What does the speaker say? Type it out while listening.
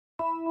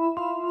Mom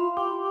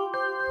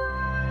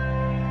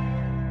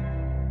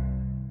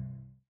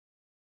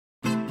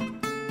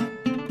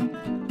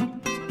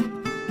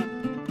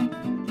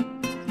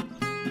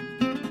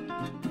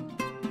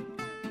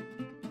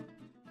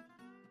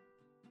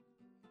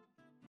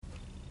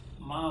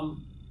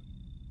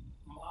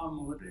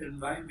would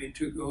invite me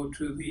to go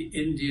to the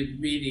Indian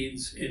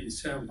meetings in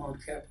San Juan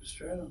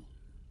Capistrano.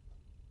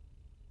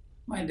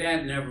 My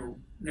dad never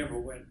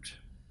went.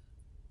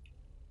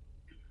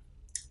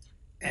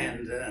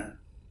 And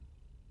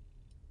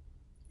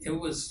it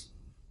was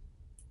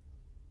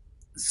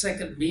the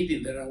second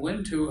meeting that I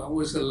went to, I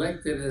was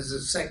elected as a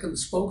second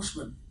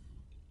spokesman.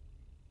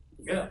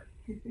 Yeah.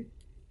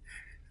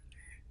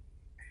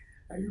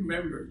 I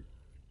remember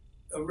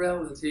a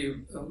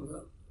relative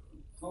of,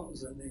 what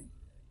was her name?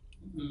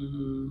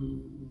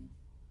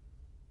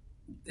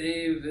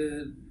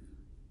 David,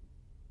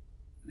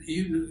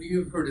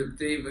 you've heard of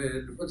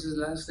David, what's his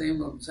last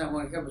name, of San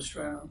Juan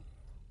Capistrano?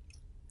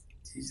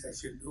 Geez, I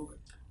should know it.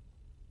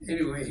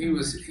 Anyway, he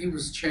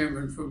was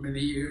chairman for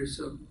many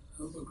years of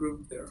a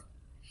group there.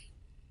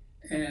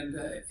 And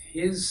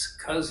his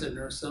cousin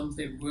or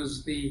something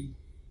was the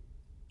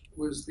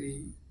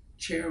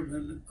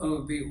chairman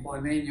of the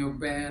Juaneño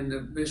band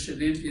of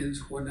Mission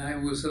Indians when I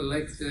was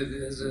elected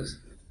as a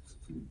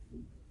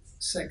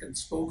second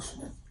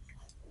spokesman.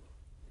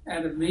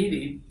 At a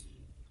meeting,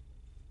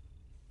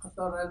 I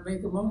thought I'd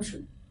make a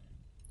motion.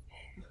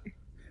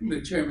 The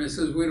chairman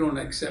says, we don't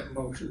accept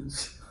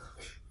motions.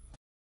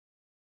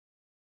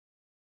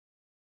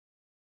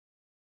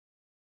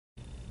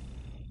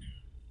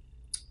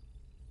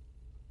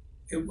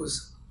 It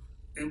was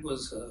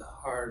a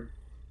hard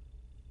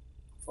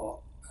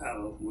fought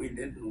battle. We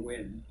didn't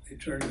win. They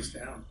turned us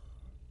down.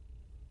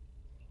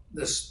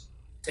 The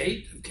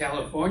state of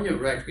California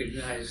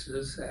recognized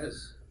us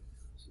as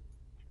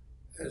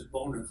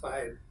bona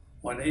fide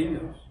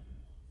Juaneños,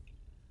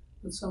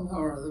 but somehow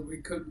or other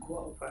we couldn't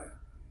qualify.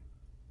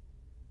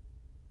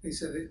 They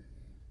said,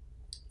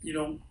 you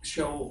don't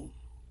show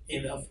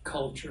enough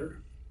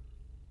culture,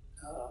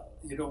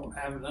 you don't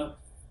have enough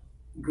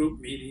group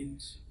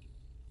meetings.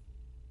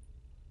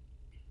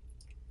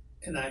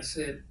 And I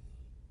said,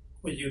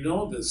 well, you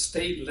know, the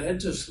state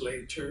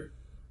legislature,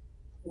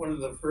 one of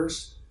the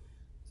first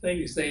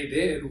things they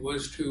did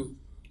was to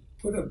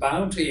put a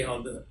bounty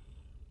on the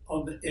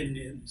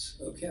Indians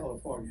of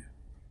California.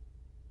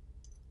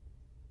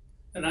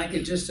 And I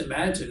could just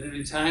imagine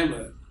any time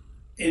an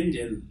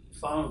Indian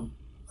found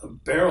a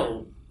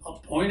barrel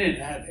pointed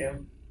at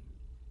him,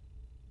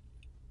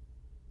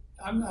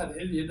 I'm not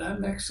Indian, I'm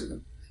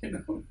Mexican, you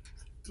know,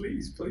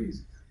 please,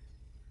 please.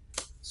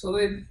 So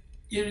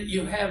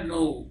you have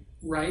no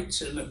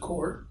rights in the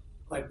court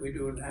like we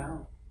do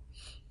now.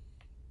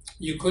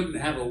 You couldn't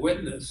have a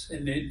witness.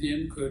 An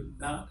Indian could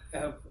not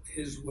have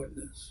his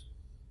witness.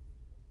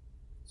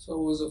 So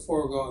it was a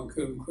foregone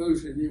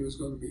conclusion he was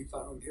going to be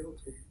found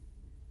guilty.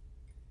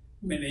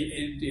 Many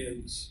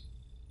Indians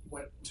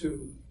went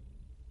to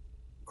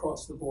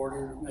cross the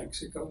border to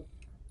Mexico,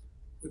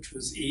 which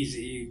was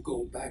easy. You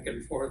go back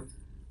and forth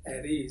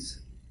at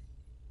ease.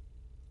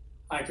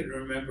 I can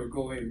remember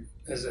going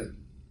as a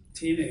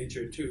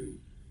teenager to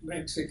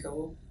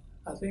Mexico.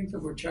 I think they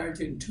were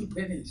charging 2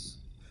 pennies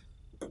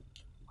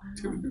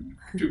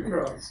to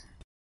cross.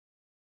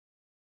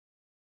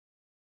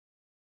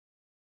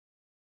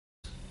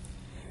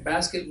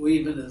 Basket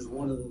weaving is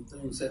one of the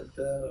things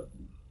that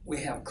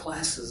we have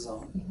classes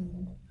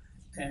on,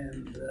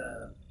 and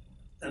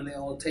they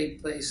all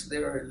take place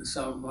there in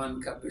San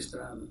Juan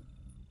Capistrano.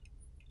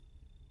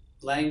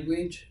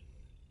 Language,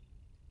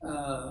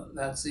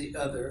 that's the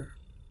other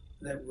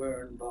that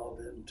we're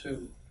involved in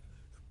too.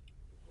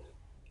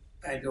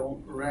 I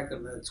don't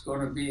reckon we're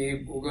going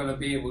to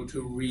be able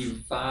to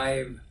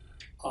revive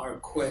our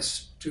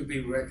quest to be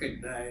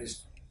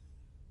recognized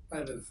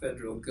by the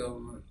federal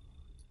government.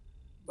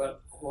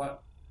 But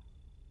what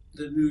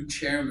the new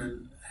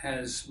chairman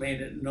has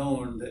made it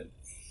known that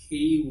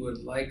he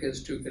would like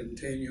us to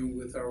continue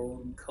with our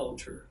own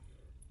culture.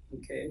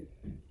 Okay?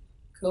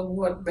 Come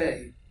what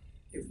may.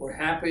 If we're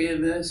happy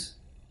in this,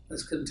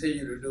 let's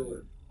continue to do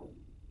it.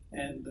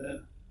 And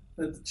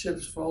let the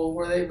chips fall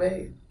where they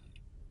may.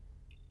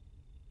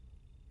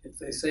 If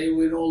they say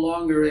we no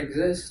longer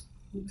exist,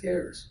 who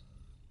cares?